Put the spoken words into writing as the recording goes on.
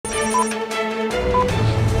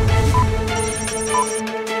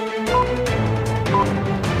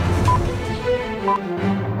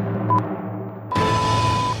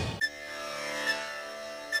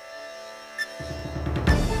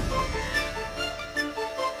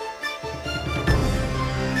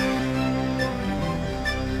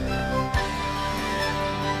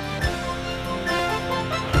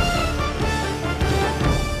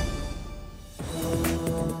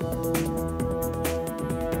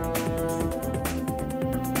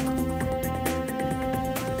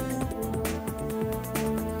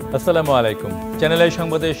আসসালামু আলাইকুম। Channel I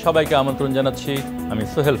সংবাদে সবাইকে আমন্ত্রণ জানাচ্ছি। আমি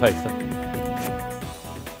সোহেল ফাইসাল।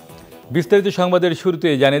 বিস্তারিত সংবাদের শুরুতে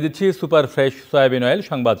জানিয়ে দিচ্ছি সুপার ফ্রেশ সয়াবিন অয়েল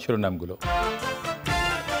সংবাদ শিরোনামগুলো।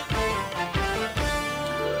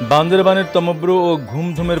 বান্দরবানের তমব্রু ও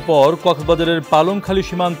ঘুমধুমের পর কক্সবাজারের পালংখালী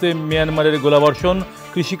সীমান্তে মিয়ানমারের গোলাবর্ষণ,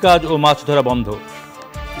 কৃষিকাজ ও মাছ ধরা বন্ধ।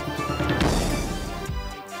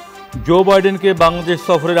 জো বাইডেনকে বাংলাদেশ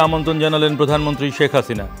সফরের আমন্ত্রণ জানালেন প্রধানমন্ত্রী শেখ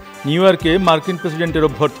হাসিনা। নিউ ইয়র্কে মার্কিন প্রেসিডেন্টের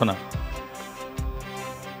অভ্যর্থনা।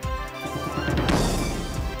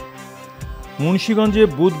 মুন্সিগঞ্জে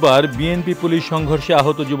বুধবার বিএনপি পুলিশ সংঘর্ষে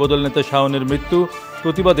আহত যুবদল নেতা শাওনের মৃত্যু,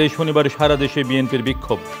 প্রতিবাদে শনিবার সারা দেশে বিএনপির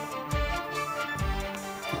বিক্ষোভ।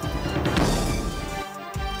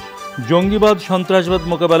 জঙ্গিবাদ সন্ত্রাসবাদ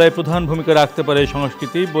মোকাবেলায় প্রধান ভূমিকা রাখতে পারে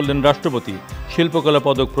সংস্কৃতি, বললেন রাষ্ট্রপতি। শিল্পকলা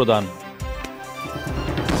পদক প্রদান।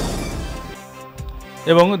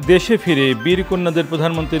 এবং দেশে ফিরে বীর কন্যাদের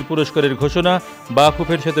প্রধানমন্ত্রীর পুরস্কারের ঘোষণা,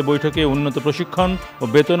 বাফুফের সাথে বৈঠকে উন্নত প্রশিক্ষণ ও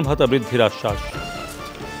বেতন ভাতা বৃদ্ধির আশ্বাস।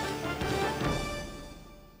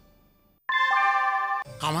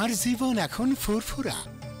 আমার জীবন এখন ফুরফুরা।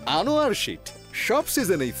 আনোয়ার শীট সব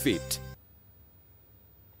সিজনেই ফিট।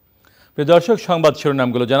 প্রিয় দর্শক, সংবাদ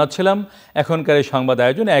শিরোনামগুলো জানাচ্ছিলাম। এখনকার এই সংবাদ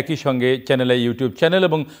আয়োজন একই সঙ্গে চ্যানেলে ইউটিউব চ্যানেল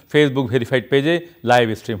এবং ফেসবুক ভেরিফাইড পেজে লাইভ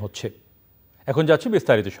স্ট্রিম হচ্ছে। এখন যাচ্ছে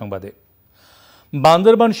বিস্তারিত সংবাদে।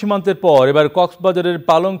 বান্দরবান সীমান্তের পর এবার কক্সবাজারের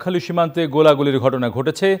পালংখালী সীমান্তে গোলাগুলির ঘটনা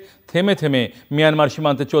ঘটেছে। থেমে থেমে মিয়ানমার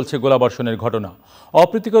সীমান্তে চলছে গোলাবর্ষণের ঘটনা।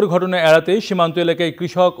 অপ্রীতিকর ঘটনা এড়াতে সীমান্ত এলাকায়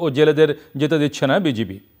কৃষক ও জেলেদের যেতে দিচ্ছে না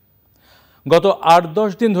বিজিবি। গত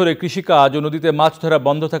 ৮-১০ দিন ধরে কৃষিকাজ ও নদীতে মাছ ধরা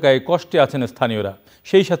বন্ধ থাকায় কষ্টে আছেন স্থানীয়রা।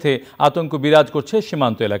 সেই সাথে আতঙ্ক বিরাজ করছে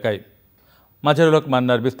সীমান্ত এলাকায়। মাঝারুল হক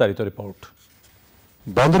মান্নার বিস্তারিত রিপোর্ট।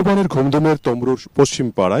 বান্দরবানের ঘুমধুমের তমরুর পশ্চিম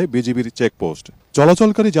পাড়ায় বিজিবির চেকপোস্ট।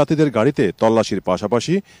 চলাচলকারী যাত্রীদের গাড়িতে তল্লাশির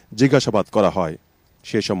পাশাপাশি জিজ্ঞাসাবাদ করা হয়।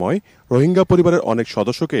 সে সময় রোহিঙ্গা পরিবারের অনেক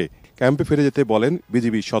সদস্যকে ক্যাম্পে ফিরে যেতে বলেন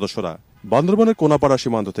বিজিবি সদস্যরা। বান্দরবানের কোনাপাড়া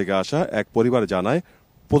সীমান্ত থেকে আসা এক পরিবার জানায়,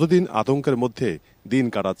 প্রতিদিন আতঙ্কের মধ্যে দিন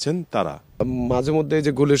কাটাচ্ছেন তারা। মাঝে মধ্যে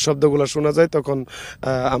যে গুলির শব্দগুলো শোনা যায়, তখন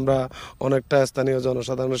আমরা অনেকটা স্থানীয়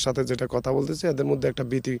জনসাধারণের সাথে যেটা কথা বলতেছি, এদের মধ্যে একটা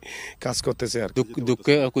ভীতি কাজ করতেছে। আর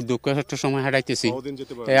দুঃখের একটা সময় হারাইতেছি।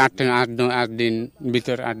 ৮ দিন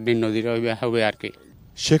ভিতর 8 দিন নদীর হবে আর কি।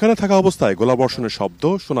 সেখানে থাকা অবস্থায় গোলাবর্ষণের শব্দ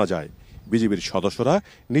শোনা যায়। বিজিবির সদস্যরা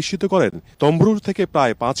নিশ্চিত করেন, তমব্রুর থেকে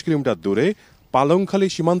প্রায় 5 কিলোমিটার দূরে পালংখালী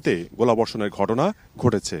সীমান্তে গোলাবর্ষণের ঘটনা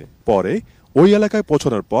ঘটেছে। পরে ওই এলাকায়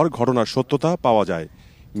পৌঁছানোর পর ঘটনার সত্যতা পাওয়া যায়।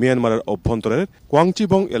 মিয়ানমারের অভ্যন্তরের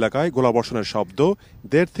কোয়াংচিবং এলাকায় গোলাবর্ষণের শব্দ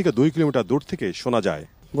 1.5 থেকে 2 কিলোমিটার দূর থেকে শোনা যায়।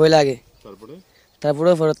 বই লাগে,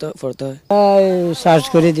 তারপরে পড়তে হয়। সার্চ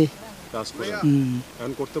করে দিই,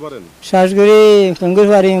 করতে পারেন, সার্চ করে কঙ্গুর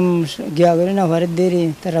পারি গিয়া করে না পারে দেরি,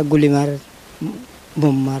 তারা গুলি মারে,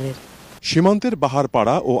 বোম মারে। সীমান্তের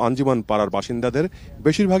বাহারপাড়া ও আঞ্জিমান পাড়ার বাসিন্দাদের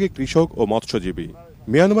বেশিরভাগই কৃষক ও মৎস্যজীবী।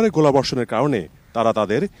 মিয়ানমারের গোলাবর্ষণের কারণে তারা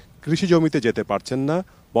তাদের কৃষি জমিতে যেতে পারছেন না,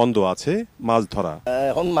 বন্ধ আছে মাছ ধরা।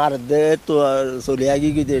 এখন মার দে তো চলে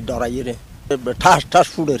গিয়ে ডরাই রে ঠাস ঠাস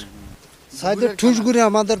ফুডের সাইডের ঠুস ঘুরে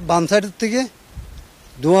আমাদের বাম সাইডের থেকে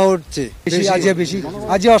ধোঁয়া উঠছে বেশি,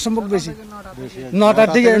 আজ অসম্ভব বেশি। 9টার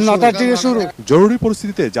থেকে শুরু। জরুরি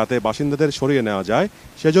পরিস্থিতিতে যাতে বাসিন্দাদের সরিয়ে নেওয়া যায়,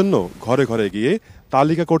 সেজন্য ঘরে ঘরে গিয়ে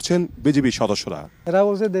তালিকা করছেন বিজিবি সদস্যরা। এরা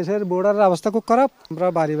বলছে দেশের বর্ডারের অবস্থা খুব খারাপ, আমরা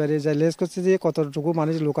বাড়ি বাড়ি যাই লেস করছি যে কতটুকু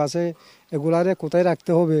মানুষ লোক আছে, এগুলারে কোথায়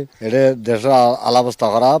রাখতে হবে। এটা দেশের অবস্থা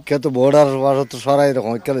খারাপ, কিন্তু বর্ডার তো সরাই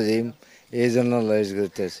এরকম এই জন্য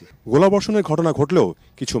করতেছি। গোলাবর্ষণের ঘটনা ঘটলেও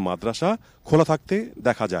কিছু মাদ্রাসা খোলা থাকতে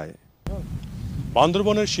দেখা যায়।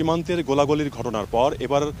 বান্দরবনের সীমান্তের গোলাগুলির ঘটনার পর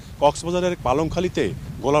এবার কক্সবাজারের পালংখালীতে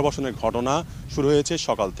গোলাবর্ষণের ঘটনা শুরু হয়েছে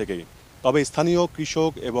সকাল থেকেই। তবে স্থানীয়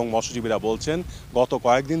কৃষক এবং মৎস্যজীবীরা বলছেন, গত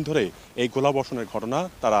কয়েকদিন ধরে এই গোলাবর্ষণের ঘটনা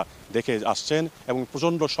তারা দেখে আসছেন এবং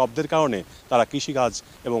প্রচণ্ড শব্দের কারণে তারা কৃষিকাজ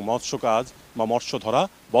এবং মৎস্য কাজ বা মৎস্য ধরা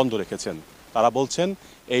বন্ধ রেখেছেন। তারা বলছেন,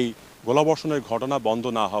 এই গোলাবর্ষণের ঘটনা বন্ধ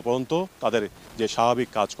না হওয়া পর্যন্ত তাদের যে স্বাভাবিক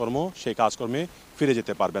কাজকর্ম, সেই কাজকর্মে ফিরে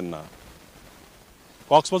যেতে পারবেন না।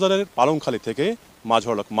 কক্সবাজারের পালংখালী থেকে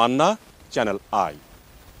মাঝারুল হক মান্না, চ্যানেল আই।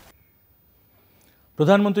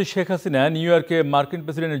 প্রধানমন্ত্রী শেখ হাসিনা নিউ ইয়র্কে মার্কিন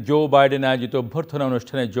প্রেসিডেন্ট জো বাইডেন আয়োজিত অভ্যর্থনা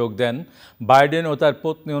অনুষ্ঠানে যোগ দেন। বাইডেন ও তার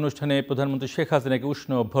পত্নী অনুষ্ঠানে প্রধানমন্ত্রী শেখ হাসিনাকে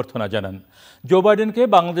উষ্ণ অভ্যর্থনা জানান। জো বাইডেনকে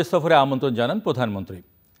বাংলাদেশ সফরে আমন্ত্রণ জানান প্রধানমন্ত্রী।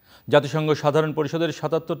 জাতিসংঘ সাধারণ পরিষদের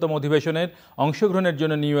 ৭৭তম অধিবেশনের অংশগ্রহণের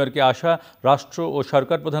জন্য নিউ ইয়র্কে আসা রাষ্ট্র ও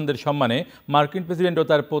সরকার প্রধানদের সম্মানে মার্কিন প্রেসিডেন্ট ও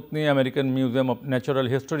তার পত্নী আমেরিকান মিউজিয়াম অব ন্যাচারাল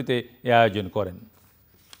হিস্টোরিতে এ আয়োজন করেন।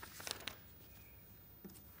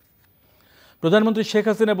 প্রধানমন্ত্রী শেখ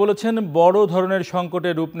হাসিনা বলেছেন, বড় ধরনের সংকটে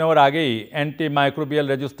রূপ নেওয়ার আগেই অ্যান্টি মাইক্রোবিয়াল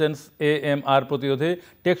রেজিস্ট্যান্স AMR প্রতিরোধে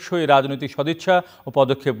টেকসই রাজনৈতিক সদিচ্ছা ও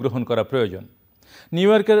পদক্ষেপ গ্রহণ করা প্রয়োজন। নিউ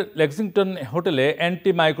ইয়র্কের লেক্সিংটন হোটেলে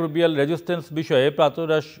অ্যান্টি মাইক্রোবিয়াল রেজিস্ট্যান্স বিষয়ে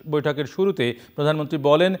প্রাতরাশ বৈঠকের শুরুতে প্রধানমন্ত্রী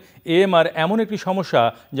বলেন, AMR এমন একটি সমস্যা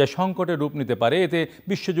যা সংকটে রূপ নিতে পারে। এতে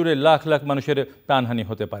বিশ্বজুড়ে লাখ লাখ মানুষের প্রাণহানি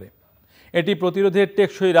হতে পারে। এটি প্রতিরোধে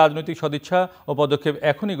টেকসই রাজনৈতিক সদিচ্ছা ও পদক্ষেপ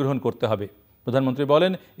এখনই গ্রহণ করতে হবে। প্রধানমন্ত্রী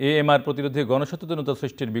বলেন, AMR প্রতিরোধে গণসচেতনতা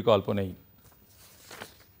সৃষ্টির বিকল্প নেই।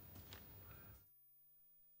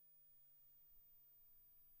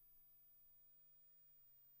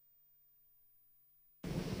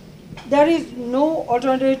 There is no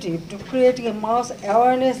alternative to creating a mass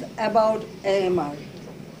awareness about AMR.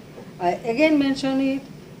 I again mention it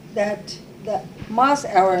that the mass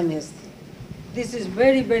awareness, this is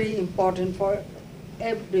very, very important for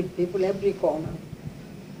every people, every corner.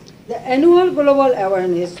 The annual Global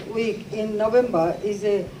Awareness Week in November is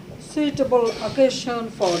a suitable occasion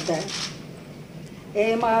for that.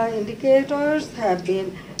 AMR indicators have been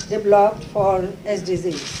developed for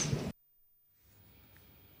SDGs.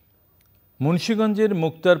 মুন্সিগঞ্জের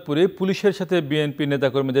মুক্তারপুরে পুলিশের সাথে BNP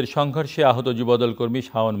নেতাকর্মীদের সংঘর্ষে আহত যুবদল কর্মী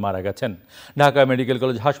শাওন মারা গেছেন। Dhaka medical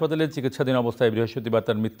college হাসপাতালে চিকিৎসাধীন অবস্থায় বৃহস্পতিবার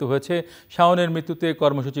তার মৃত্যু হয়েছে। শাওনের মৃত্যুতে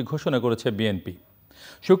কর্মসূচি ঘোষণা করেছে বিএনপি।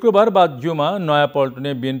 শুক্রবার বাদ জুমা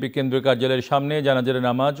নয়াপল্টনে বিএনপি কেন্দ্রীয় কার্যালয়ের সামনে জানাজার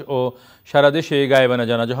নামাজ ও সারা দেশে গায়েবানা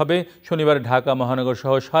জানাজা হবে। শনিবার ঢাকা মহানগর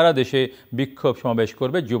সহ সারা দেশে বিক্ষোভ সমাবেশ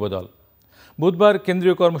করবে যুবদল। বুধবার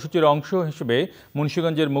কেন্দ্রীয় কর্মসূচির অংশ হিসেবে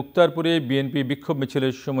মুন্সিগঞ্জের মুক্তারপুরে বিএনপি বিক্ষোভ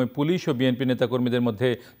মিছিলের সময় পুলিশ ও বিএনপি নেতাকর্মীদের মধ্যে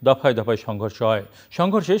দফায় দফায় সংঘর্ষ হয়।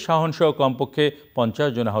 সংঘর্ষে শাওনসহ কমপক্ষে 50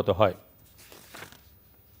 জন আহত হয়।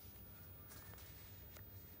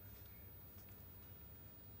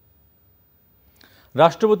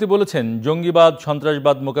 রাষ্ট্রপতি বলেছেন, জঙ্গিবাদ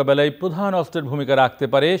সন্ত্রাসবাদ মোকাবেলায় প্রধান অস্ত্রের ভূমিকা রাখতে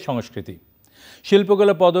পারে সংস্কৃতি।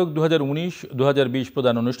 শিল্পকলা পদক 2019-2020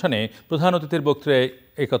 প্রদান অনুষ্ঠানে প্রধান অতিথির বক্তৃতায়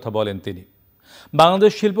একথা বলেন তিনি।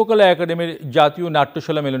 বাংলাদেশ শিল্পকলা একাডেমির জাতীয়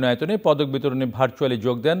নাট্যশালা মিলনায়তনে পদক বিতরণে ভার্চুয়ালি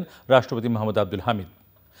যোগ দেন রাষ্ট্রপতি মোহাম্মদ আব্দুল হামিদ।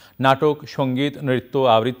 নাটক, সঙ্গীত, নৃত্য,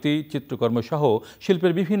 আবৃত্তি, চিত্রকর্ম সহ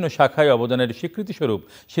শিল্পের বিভিন্ন শাখায় অবদানের স্বীকৃতিস্বরূপ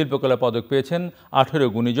শিল্পকলা পদক পেয়েছেন 18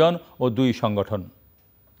 গুণীজন ও 2 সংগঠন।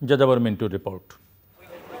 যাযাবর মিন্টুর রিপোর্ট।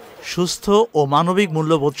 সুস্থ ও মানবিক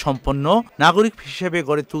মূল্যবোধ সম্পন্ন নাগরিক হিসেবে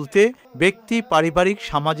গড়ে তুলতে ব্যক্তি, পারিবারিক,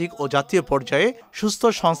 সামাজিক ও জাতীয় পর্যায়ে সুস্থ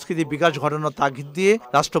সংস্কৃতি বিকাশ ঘটানোর তাগিদ দিয়ে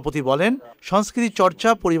রাষ্ট্রপতি বলেন, সংস্কৃতি চর্চা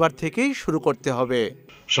পরিবার থেকেই শুরু করতে হবে।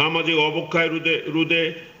 সামাজিক অবক্ষয় রোধে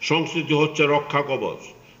সংস্কৃতি হচ্ছে রক্ষা কবচ।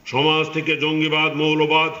 সমাজ থেকে জঙ্গিবাদ,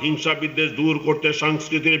 মৌলবাদ, হিংসা বিদ্বেষ দূর করতে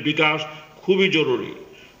সংস্কৃতির বিকাশ খুবই জরুরি।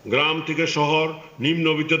 গ্রাম থেকে শহর,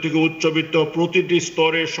 নিম্নবিত্ত থেকে উচ্চবিত্ত প্রতিটি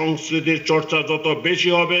স্তরে সংস্কৃতির চর্চা যত বেশি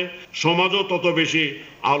হবে, সমাজও তত বেশি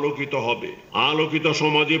আলোকিত হবে। আলোকিত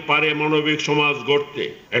সমাজই পারে মানবিক সমাজ গড়তে,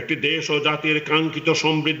 একটি দেশ ও জাতির কাঙ্ক্ষিত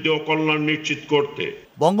সমৃদ্ধি ও কল্যাণ নিশ্চিত করতে।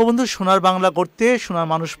 বঙ্গবন্ধু সোনার বাংলা গড়তে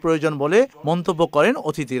সোনার মানুষ প্রয়োজন বলে মন্তব্য করেন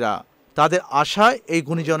অতিথিরা। তাদের আশা, এই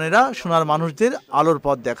গুণীজনেরা সোনার মানুষদের আলোর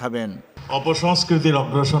পথ দেখাবেন। অপসংস্কৃতির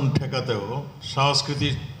অগ্রসর ঠেকাতেও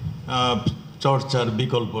সংস্কৃতির চর্চার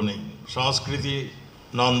বিকল্প নেই। সংস্কৃতি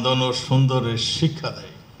নন্দন ও সুন্দরের শিক্ষা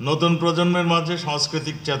দেয়। নতুন প্রজন্মের মাঝে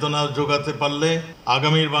সাংস্কৃতিক চেতনা যোগাতে পারলে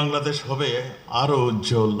আগামীর বাংলাদেশ হবে আরো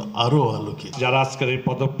উজ্জ্বল, আরো আলোকিত। যারা আজকের এই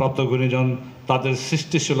পদকপ্রাপ্ত গুণীজন, তাদের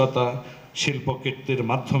সৃষ্টিশীলতা, শিল্পকীর্তির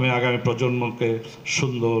মাধ্যমে আগামী প্রজন্মকে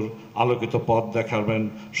সুন্দর আলোকিত পথ দেখাবেন,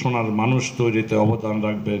 সোনার মানুষ তৈরিতে অবদান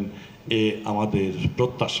রাখবেন, এ আমাদের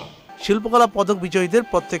প্রত্যাশা। শিল্পকলা পদক বিজয়ীদের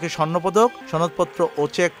প্রত্যেকে স্বর্ণপদক, সনদপত্র ও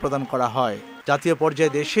চেক প্রদান করা হয়। জাতীয়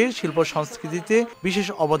পর্যায়ে দেশের শিল্প সংস্কৃতিতে বিশেষ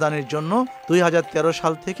অবদানের জন্য 2013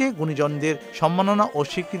 সাল থেকে গুণীজনদের সম্মাননা ও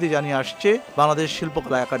স্বীকৃতি জানিয়ে আসছে বাংলাদেশ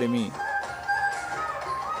শিল্পকলা একাডেমি।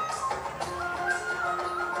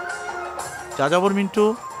 যাযাবর মিন্টু,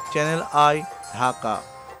 চ্যানেল আই, ঢাকা।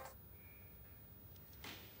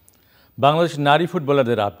 বাংলাদেশ নারী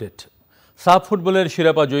ফুটবলারদের আপডেট। সাফ ফুটবলের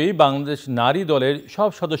শিরোপা জয়ী বাংলাদেশ নারী দলের সব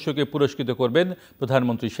সদস্যকে পুরস্কৃত করবেন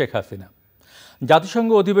প্রধানমন্ত্রী শেখ হাসিনা। জাতিসংঘ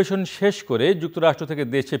অধিবেশন শেষ করে যুক্তরাষ্ট্র থেকে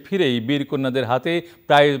দেশে ফিরেই বীর কন্যাদের হাতে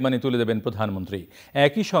প্রাইজ মানি তুলে দেবেন প্রধানমন্ত্রী।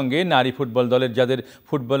 একই সঙ্গে নারী ফুটবল দলের যাদের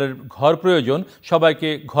ফুটবলের ঘর প্রয়োজন, সবাইকে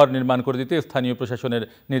ঘর নির্মাণ করে দিতে স্থানীয় প্রশাসনের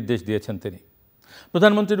নির্দেশ দিয়েছেন তিনি।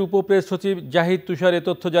 প্রধানমন্ত্রীর উপপ্রেস সচিব জাহিদ তুষার এ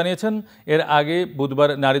তথ্য জানিয়েছেন। এর আগে বুধবার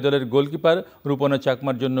নারী দলের গোলকিপার রূপনা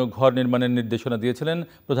চাকমার জন্য ঘর নির্মাণের নির্দেশনা দিয়েছিলেন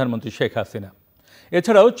প্রধানমন্ত্রী শেখ হাসিনা।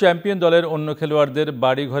 এছাড়াও চ্যাম্পিয়ন দলের অন্য খেলোয়াড়দের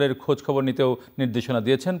বাড়িঘরের খোঁজখবর নিতেও নির্দেশনা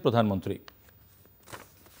দিয়েছেন প্রধানমন্ত্রী।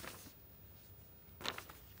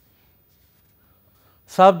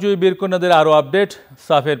 সাফ জয়ী বীরকন্যাদের আরও আপডেট।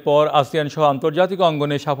 সাফের পর আসিয়ান সহ আন্তর্জাতিক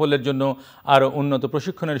অঙ্গনে সাফল্যের জন্য আরও উন্নত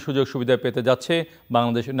প্রশিক্ষণের সুযোগ সুবিধা পেতে যাচ্ছে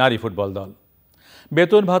বাংলাদেশ নারী ফুটবল দল।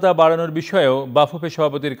 বেতন ভাতা বাড়ানোর বিষয়েও বাফুফে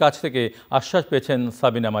সভাপতির কাছ থেকে আশ্বাস পেয়েছেন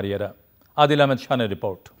সাবিনা মারিয়ারা। আদিল আহমেদ শানের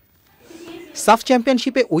রিপোর্ট। সাফ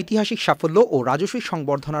চ্যাম্পিয়নশিপে ঐতিহাসিক সাফল্য ও রাজস্ব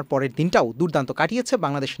সংবর্ধনার পরের দিনটাও দুর্দান্ত কাটিয়েছে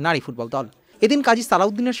বাংলাদেশ নারী ফুটবল দল। এদিন কাজী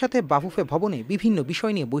সালাউদ্দিনের সাথে বাফুফে ভবনে বিভিন্ন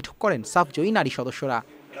বিষয় নিয়ে বৈঠক করেন সাফ জয়ী নারী সদস্যরা।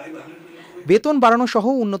 বেতন বাড়ানো সহ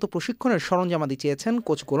উন্নত প্রশিক্ষণের সরঞ্জামাদি চেয়েছেন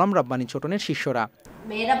কোচ গোলাম রাব্বানী ছোটনের শিষ্যরা।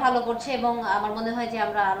 মেয়েরা ভালো করছে এবং আমার মনে হয় যে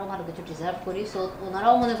আমরা আরো ভালো কিছু ডিজার্ভ করি, সো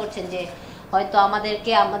ওনারাও মনে করছেন যে হয়তো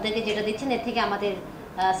আমাদেরকে যেটা দিচ্ছেন এর থেকে আমাদের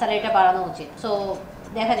স্যালারিটা বাড়ানো উচিত। সো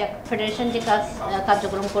দেখা যাক ফেডারেশন যে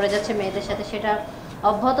কার্যক্রম করে যাচ্ছে মেয়েদের সাথে, সেটা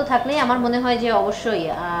অব্যাহত থাকলেই আমার মনে হয় যে অবশ্যই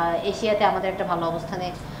এশিয়াতে আমাদের একটা ভালো অবস্থানে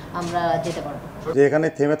আমরা যেতে পারবো। যে এখানে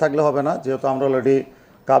থেমে থাকলে হবে না, যেহেতু আমরা অলরেডি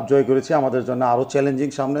কাপ জয় করেছি, আমাদের জন্য আরও চ্যালেঞ্জিং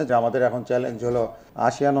সামনে। যে আমাদের এখন চ্যালেঞ্জ হলো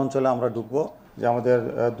আসিয়ান অঞ্চলে আমরা ঢুকবো, যে আমাদের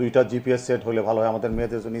 2টা জিপিএস সেট হলে ভালো হয় আমাদের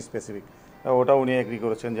মেয়েদের জন্য স্পেসিফিক। ওটা উনি এগ্রি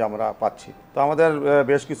করেছেন যে আমরা পাচ্ছি। তো আমাদের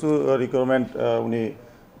বেশ কিছু রিকোয়ারমেন্ট উনি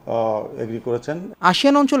এগ্রি করেছেন।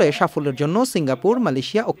 আসিয়ান অঞ্চলে সাফল্যের জন্য সিঙ্গাপুর,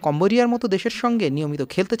 মালয়েশিয়া ও কম্বোডিয়ার মতো দেশের সঙ্গে নিয়মিত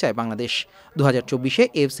খেলতে চায় বাংলাদেশ। 2024-এ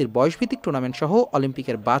এএফসির বয়সভিত্তিক টুর্নামেন্ট সহ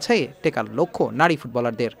অলিম্পিকের বাছাইয়ে টেকার লক্ষ্য নারী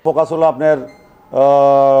ফুটবলারদের। ফোকাস হলো আপনার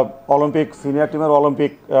অলিম্পিক সিনিয়র টিমের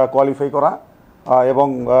অলিম্পিক কোয়ালিফাই করা এবং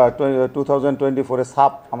 2024-এ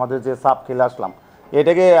সাপ আমাদের যে সাপ খেলে আসলাম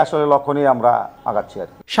এটাকে আসলে লক্ষ্য নিয়ে আমরা আগাচ্ছি আর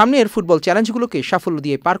কি। সামনের ফুটবল চ্যালেঞ্জগুলোকে সাফল্য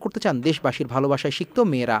দিয়ে পার করতে চান দেশবাসীর ভালোবাসায় সিক্ত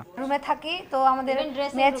মেয়েরা। রুমে থাকি তো আমাদের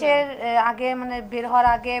ম্যাচের আগে মানে বের হওয়ার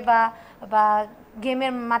আগে বা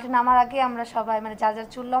গেমের মাঠে নামার আগে আমরা সবাই মানে যার যার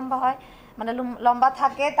চুল লম্বা হয় মানে লম্বা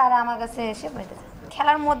থাকে তারা আমার কাছে এসে বলতে চায়।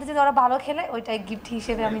 খেলার মধ্যে যদি ওরা ভালো খেলে ওইটাই গিফট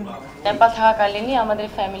হিসেবে আমি নিই। টেম্পা থাকাকালীনই আমাদের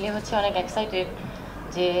ফ্যামিলি হচ্ছে অনেক এক্সাইটেড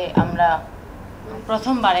যে আমরা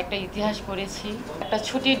প্রথমবার একটা ইতিহাস করেছি। একটা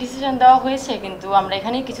ছুটির ডিসিশন দেওয়া হয়েছে, কিন্তু আমরা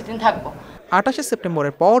এখানেই কিছুদিন থাকবো। 28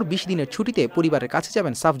 সেপ্টেম্বরের পর 20 দিনের ছুটিতে পরিবারের কাছে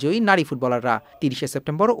যাবেন সাফ জয়ী নারী ফুটবলাররা। 30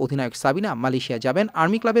 সেপ্টেম্বর অধিনায়ক সাবিনা মালয়েশিয়া যাবেন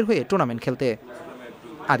আর্মি ক্লাবের হয়ে টুর্নামেন্ট খেলতে।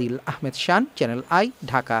 আদিল আহমেদ শান, চ্যানেল আই,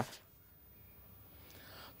 ঢাকা।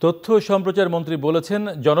 তথ্য সম্প্রচার মন্ত্রী বলেছেন,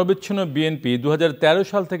 জনবিচ্ছিন্ন বিএনপি 2013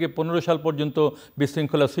 সাল থেকে 15 সাল পর্যন্ত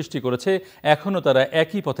বিশৃঙ্খলা সৃষ্টি করেছে, এখনও তারা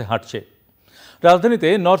একই পথে হাঁটছে। রাজধানীতে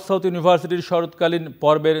নর্থ সাউথ ইউনিভার্সিটির শরৎকালীন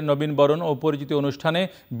পর্বের নবীনবরণ ও পরিচিতি অনুষ্ঠানে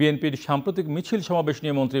বিএনপির সাম্প্রতিক মিছিল সমাবেশ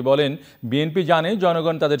নিয়ে মন্ত্রী বলেন, বিএনপি জানে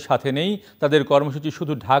জনগণ তাদের সাথে নেই। তাদের কর্মসূচি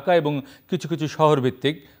শুধু ঢাকা এবং কিছু কিছু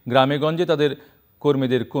শহরভিত্তিক, গ্রামেগঞ্জে তাদের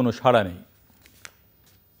কর্মীদের কোনো সাড়া নেই।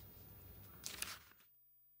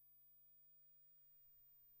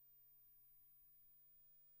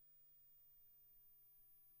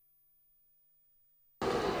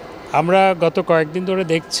 আমরা গত কয়েকদিন ধরে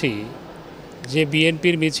দেখছি যে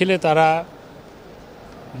বিএনপির মিছিলে তারা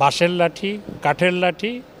বাঁশের লাঠি, কাঠের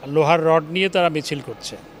লাঠি, লোহার রড নিয়ে তারা মিছিল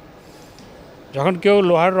করছে। যখন কেউ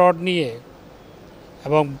লোহার রড নিয়ে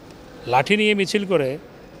এবং লাঠি নিয়ে মিছিল করে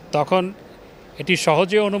তখন এটি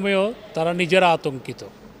সহজে অনুমেয়, তারা নিজেরা আতঙ্কিত।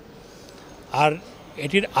 আর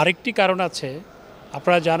এটির আরেকটি কারণ আছে,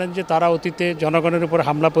 আপনারা জানেন যে তারা অতীতে জনগণের উপর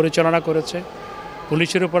হামলা পরিচালনা করেছে,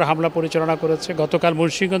 পুলিশের উপর হামলা পরিচালনা করেছে। গতকাল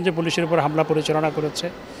মুন্সিগঞ্জে পুলিশের উপর হামলা পরিচালনা করেছে।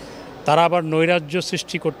 তারা আবার নৈরাজ্য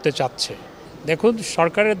সৃষ্টি করতে চাচ্ছে। দেখুন,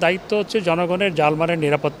 সরকারের দায়িত্ব হচ্ছে জনগণের জালমানের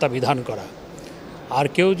নিরাপত্তা বিধান করা। আর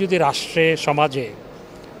কেউ যদি রাষ্ট্রে, সমাজে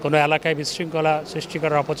কোনো এলাকায় বিশৃঙ্খলা সৃষ্টি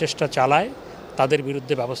করার অপচেষ্টা চালায়, তাদের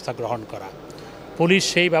বিরুদ্ধে ব্যবস্থা গ্রহণ করা। পুলিশ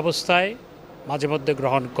সেই ব্যবস্থায় মাঝে মধ্যে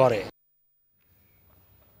গ্রহণ করে।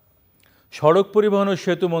 সড়ক পরিবহন ও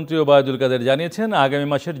সেতু মন্ত্রী ওবায়দুল কাদের জানিয়েছেন, আগামী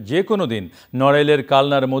মাসের যে কোনো দিন নড়াইলের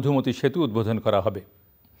কালনার মধুমতি সেতু উদ্বোধন করা হবে।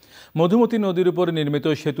 মধুমতি নদীর উপর নির্মিত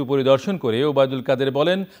সেতু পরিদর্শন করে ওবায়দুল কাদের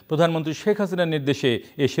বলেন, প্রধানমন্ত্রী শেখ হাসিনার নির্দেশে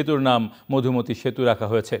এই সেতুর নাম মধুমতি সেতু রাখা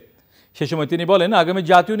হয়েছে। সে সময় তিনি বলেন, আগামী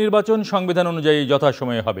জাতীয় নির্বাচন সংবিধান অনুযায়ী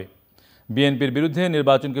যথাসময়ে হবে। বিএনপির বিরুদ্ধে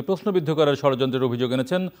নির্বাচনকে প্রশ্নবিদ্ধ করার ষড়যন্ত্রের অভিযোগ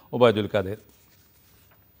এনেছেন ওবায়দুল কাদের।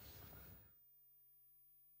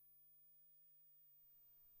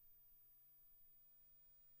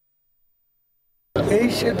 এই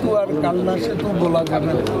সেতু আর কালনা সেতু বলা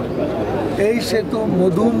যাবে না, এই সেতু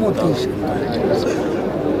মধুমতি সেতু।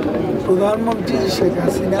 প্রধানমন্ত্রী শেখ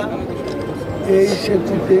হাসিনা এই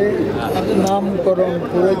সেতুতে নামকরণ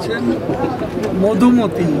করেছেন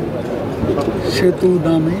মধুমতি সেতু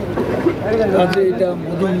নামে, কাজে এটা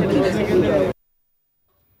মধুমতি সেতু।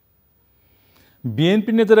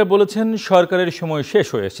 বিএনপি নেতারা বলেছেন সরকারের সময় শেষ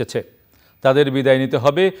হয়ে এসেছে, তাদের বিদায় নিতে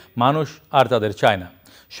হবে, মানুষ আর তাদের চায় না।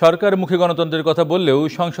 সরকার মুখে গণতন্ত্রের কথা বললেও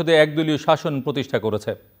সংসদে একদলীয় শাসন প্রতিষ্ঠা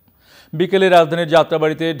করেছে। বিকেলে রাজধানীর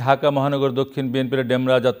যাত্রাবাড়িতে ঢাকা মহানগর দক্ষিণ বিএনপির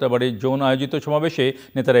ডেমরা যাত্রাবাড়ি জোন আয়োজিত সমাবেশে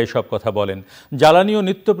নেতারা এসব কথা বলেন। জ্বালানি ও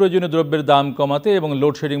নিত্য প্রয়োজনীয় দ্রব্যের দাম কমাতে এবং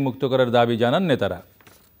লোডশেডিং মুক্ত করার দাবি জানান নেতারা।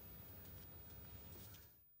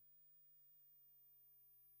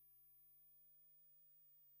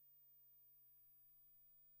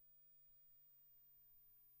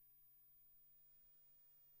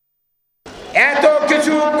 এত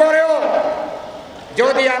কিছু করেও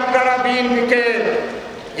যদি আপনারা বিএনপিকে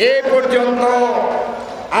এ পর্যন্ত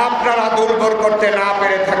আপনারা দুর্বল করতে না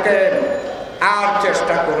পেরে থাকেন, আর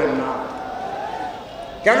চেষ্টা করেন না।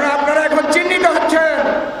 কেন আপনারা এখন চিহ্নিত হচ্ছেন,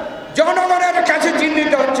 জনগণের কাছে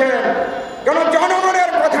চিহ্নিত হচ্ছেন। কেন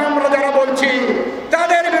জনগণের কথা আমরা যারা বলছি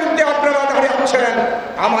তাদের বিরুদ্ধে আপনারা দাঁড়াচ্ছেন,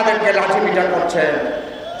 আমাদেরকে লাঠিপিটা করছেন।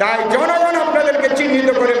 তাই জনগণ আপনাদেরকে চিহ্নিত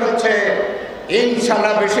করে বলছে,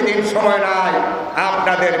 ইনশাল্লাহ বেশি দিন সময় নাই,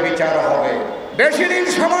 আপনাদের বিচার হবে। বেশি দিন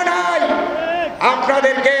সময় নাই,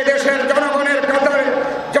 আপনাদেরকে দেশের জনগণের কাতারে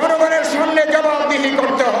জনগণের সামনে জবাবদিহি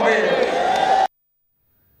করতে হবে।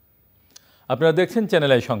 আপনারা দেখছেন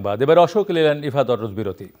চ্যানেল আই সংবাদ। এবার অশোক লেল্যান্ড ইফাত অরুজ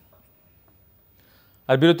বিরতি।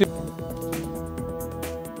 আর বিরতি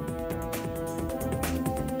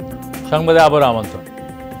সংবাদে আবার আমন্ত্রণ।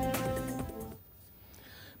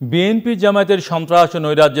 বিএনপি জামায়াতের সন্ত্রাস ও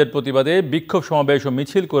নৈরাজ্যের প্রতিবাদে বিক্ষোভ সমাবেশ ও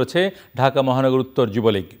মিছিল করেছে ঢাকা মহানগর উত্তর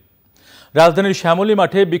যুবলীগ। রাজধানীর শ্যামলী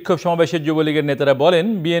মাঠে বিক্ষোভ সমাবেশে যুবলীগের নেতারা বলেন,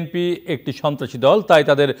 বিএনপি একটি সন্ত্রাসী দল, তাই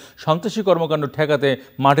তাদের সন্ত্রাসী কর্মকাণ্ড ঠেকাতে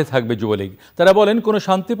মাঠে থাকবে যুবলীগ। তারা বলেন, কোনো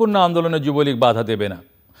শান্তিপূর্ণ আন্দোলনে যুবলীগ বাধা দেবে না,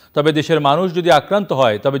 তবে দেশের মানুষ যদি আক্রান্ত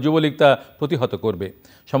হয় তবে যুবলীগ তা প্রতিহত করবে।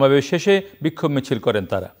 সমাবেশ শেষে বিক্ষোভ মিছিল করেন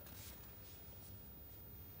তারা।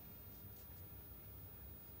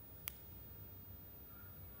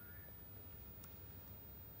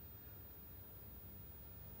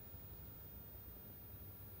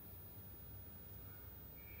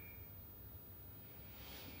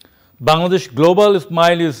 বাংলাদেশ গ্লোবাল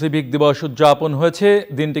ইসমাইলি সিভিক দিবস উদযাপন হয়েছে।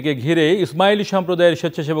 দিনটিকে ঘিরে ইসমাইলি সম্প্রদায়ের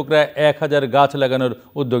স্বেচ্ছাসেবকরা 1000 গাছ লাগানোর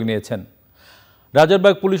উদ্যোগ নিয়েছেন।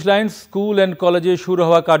 Rajarbagh police line school and কলেজে শুরু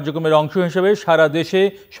হওয়া কার্যক্রমের অংশ হিসেবে সারা দেশে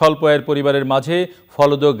স্বল্প আয়ের পরিবারের মাঝে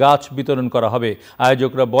ফলদ গাছ বিতরণ করা হবে।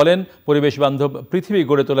 আয়োজকরা বলেন, পরিবেশ বান্ধব পৃথিবী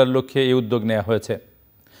গড়ে তোলার লক্ষ্যে এই উদ্যোগ নেওয়া হয়েছে।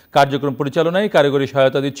 কার্যক্রম পরিচালনায় কারিগরি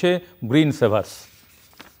সহায়তা দিচ্ছে গ্রিন সেভার্স।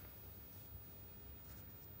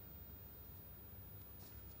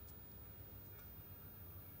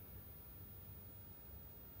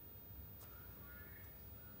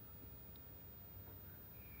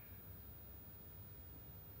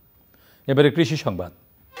 এবারে কৃষি সংবাদ।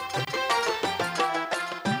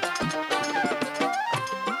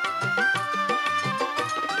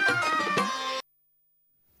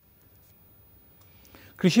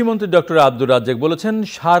 কৃষিমন্ত্রী ডক্টর আব্দুর রাজ্জাক বলেছেন,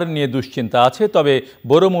 সার নিয়ে দুশ্চিন্তা আছে, তবে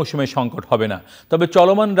বড় মৌসুমে সংকট হবে না। তবে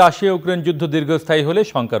চলমান রাশিয়া ইউক্রেন যুদ্ধ দীর্ঘস্থায়ী হলে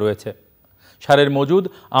শঙ্কা রয়েছে। সারের মজুদ,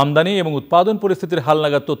 আমদানি এবং উৎপাদন পরিস্থিতির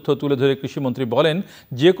হালনাগাদ তথ্য তুলে ধরে কৃষিমন্ত্রী বলেন,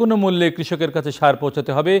 যে কোনো মূল্যে কৃষকের কাছে সার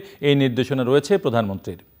পৌঁছাতে হবে, এই নির্দেশনা রয়েছে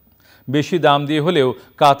প্রধানমন্ত্রীর। বেশি দাম দিয়ে হলেও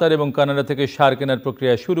কাতার এবং কানাডা থেকে সার কেনার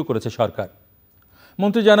প্রক্রিয়া শুরু করেছে সরকার।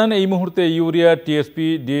 মন্ত্রী জানান, এই মুহূর্তে ইউরিয়া, টিএসপি,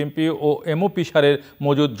 ডিএমপি ও এমওপি সারের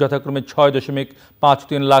মজুদ যথাক্রমে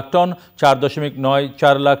 6.53 লাখ টন,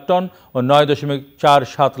 4.94 লাখ টন ও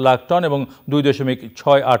 9.47 লাখ টন এবং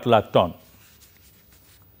 2.68 লাখ টন।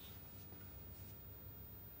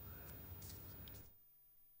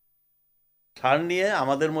 সার নিয়ে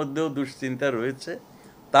আমাদের মধ্যেও দুশ্চিন্তা রয়েছে।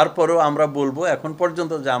 তারপরেও আমরা বলবো, এখন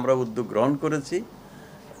পর্যন্ত যে আমরা উদ্যোগ গ্রহণ করেছি,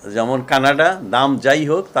 যেমন কানাডা দাম যাই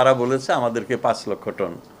হোক তারা বলেছে আমাদেরকে 5 লক্ষ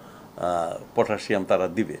টন পটাশিয়াম তারা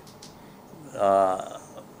দিবে।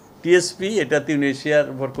 টিএসপি এটা তিউনেশিয়ার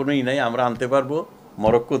উপর কোনোই নাই, আমরা আনতে পারবো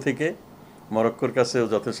মরক্কো থেকে, মরক্কোর কাছেও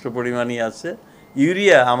যথেষ্ট পরিমাণই আছে।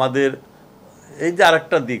 ইউরিয়া আমাদের, এই যে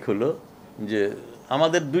আরেকটা দিক হলো যে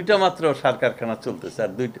আমাদের 2টা মাত্র সার কারখানা চলতেছে,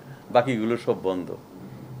 আর বাকিগুলো সব বন্ধ।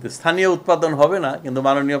 তো স্থানীয় উৎপাদন হবে না, কিন্তু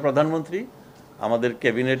মাননীয় প্রধানমন্ত্রী আমাদের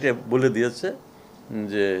ক্যাবিনেটে বলে দিয়েছে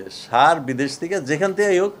যে সার বিদেশ থেকে যেখান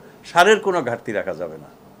থেকেই হোক সারের কোনো ঘাটতি রাখা যাবে না,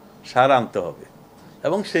 সার আনতে হবে।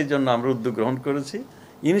 এবং সেই জন্য আমরা উদ্যোগ গ্রহণ করেছি।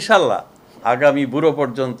 ইনশাল্লাহ আগামী বুড়ো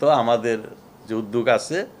পর্যন্ত আমাদের যে উদ্যোগ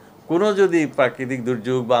আছে, কোনো যদি প্রাকৃতিক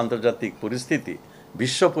দুর্যোগ বা আন্তর্জাতিক পরিস্থিতি,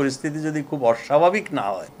 বিশ্ব পরিস্থিতি যদি খুব অস্বাভাবিক না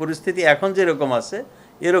হয়, পরিস্থিতি এখন যেরকম আছে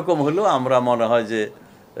এরকম হলেও আমরা মনে হয় যে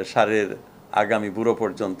সারের আগামী বুড়ো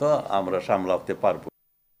পর্যন্ত আমরা সামলাতে পারব।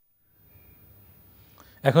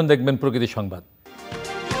 এখন দেখবেন প্রকৃতি সংবাদ।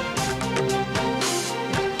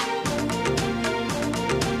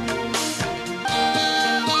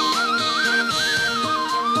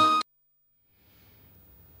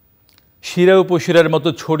 শিরা উপশিরার মতো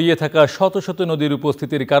ছড়িয়ে থাকা শত শত নদীর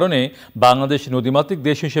উপস্থিতির কারণে বাংলাদেশ নদীমাতৃক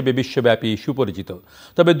দেশ হিসেবে বিশ্বব্যাপী সুপরিচিত।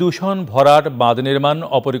 তবে দূষণ, ভরাট, বাঁধ নির্মাণ,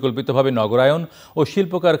 অপরিকল্পিতভাবে নগরায়ন ও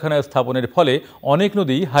শিল্প কারখানা স্থাপনের ফলে অনেক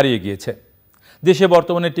নদী হারিয়ে গিয়েছে। দেশে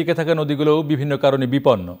বর্তমানে টিকে থাকা নদীগুলোও বিভিন্ন কারণে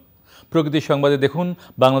বিপন্ন। প্রকৃতির সংবাদে দেখুন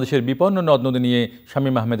বাংলাদেশের বিপন্ন নদ নদী নিয়ে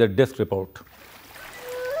শামীম আহমেদের ডেস্ক রিপোর্ট।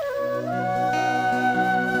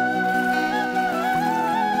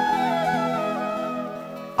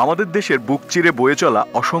 আমাদের দেশের বুক চিরে বয়ে চলা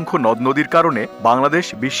অসংখ্য নদ নদীর কারণে বাংলাদেশ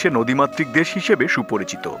বিশ্বে নদীমাতৃক দেশ হিসেবে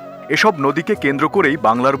সুপরিচিত। এসব নদীকে কেন্দ্র করেই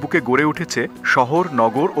বাংলার বুকে গড়ে উঠেছে শহর,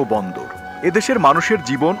 নগর ও বন্দর। এদেশের মানুষের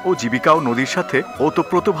জীবন ও জীবিকাও নদীর সাথে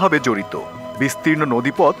ওতপ্রোতভাবে জড়িত। বিস্তীর্ণ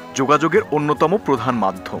নদীপথ যোগাযোগের অন্যতম প্রধান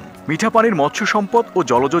মাধ্যম। মিঠা পানির মৎস্য সম্পদ ও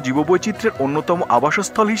জলজ জীববৈচিত্র্যের অন্যতম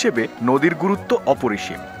আবাসস্থল হিসেবে নদীর গুরুত্ব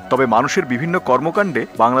অপরিসীম। তবে মানুষের বিভিন্ন কর্মকাণ্ডে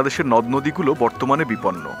বাংলাদেশের নদ নদীগুলো বর্তমানে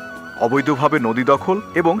বিপন্ন। অবৈধভাবে নদী দখল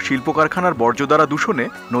এবং শিল্প কারখানার বর্জ্য দ্বারা দূষণে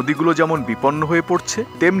নদীগুলো যেমন বিপন্ন হয়ে পড়ছে,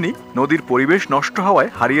 তেমনি নদীর পরিবেশ নষ্ট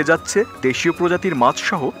হওয়ায় হারিয়ে যাচ্ছে দেশীয় প্রজাতির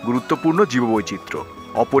মাছসহ গুরুত্বপূর্ণ জীববৈচিত্র্য।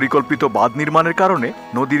 অপরিকল্পিত বাঁধ নির্মাণের কারণে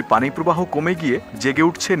নদীর পানি প্রবাহ কমে গিয়ে জেগে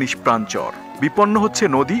উঠছে নিষ্প্রাণ চর। বিপন্ন হচ্ছে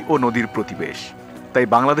নদী ও নদীর প্রতিবেশ। তাই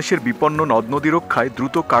বাংলাদেশের বিপন্ন নদ নদী রক্ষায়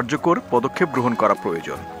দ্রুত কার্যকর পদক্ষেপ গ্রহণ করা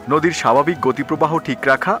প্রয়োজন। নদীর স্বাভাবিক গতিপ্রবাহ ঠিক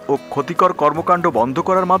রাখা ও ক্ষতিকর কর্মকাণ্ড বন্ধ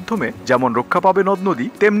করার মাধ্যমে যেমন রক্ষা পাবে নদ নদী,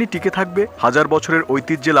 তেমনি টিকে থাকবে হাজার বছরের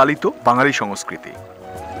ঐতিহ্যে লালিত বাঙালি সংস্কৃতি।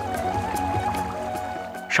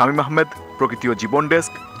 শামীম আহমেদ, প্রকৃতি ও জীবন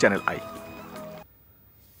ডেস্ক, চ্যানেল আই।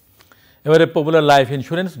 এবারে পপুলার লাইফ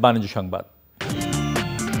ইন্স্যুরেন্স বাণিজ্য সংবাদ।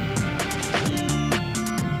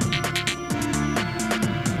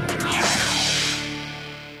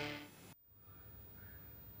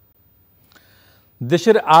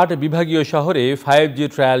 দেশের ৮ বিভাগীয় শহরে 5G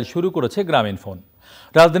ট্রায়াল শুরু করেছে গ্রামীণফোন।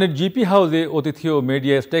 রাজধানীর জিপি হাউসে অতিথি ও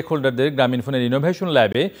মিডিয়া স্টেক হোল্ডারদের গ্রামীণফোনের ইনোভেশন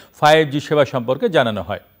ল্যাবে 5G সেবা সম্পর্কে জানানো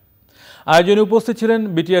হয়। আয়োজনে উপস্থিত ছিলেন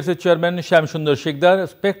বিটিআরসির চেয়ারম্যান শ্যামসুন্দর শিকদার,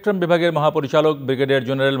 স্পেকট্রাম বিভাগের মহাপরিচালক ব্রিগেডিয়ার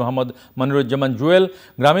জেনারেল মোহাম্মদ মনিরুজ্জামান জুয়েল,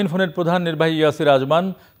 গ্রামীণফোনের প্রধান নির্বাহী Yasir Ajman,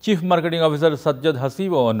 chief marketing officer Sajjad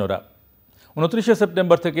Hasib ও অন্যরা। 29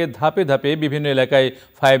 সেপ্টেম্বর থেকে ধাপে ধাপে বিভিন্ন এলাকায়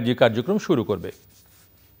 5G কার্যক্রম শুরু করবে।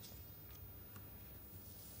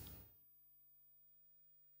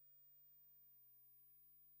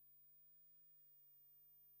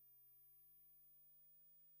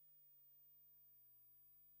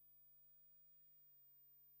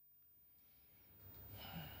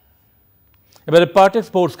 এবারে পার্টেক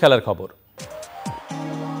স্পোর্টস খেলার খবর।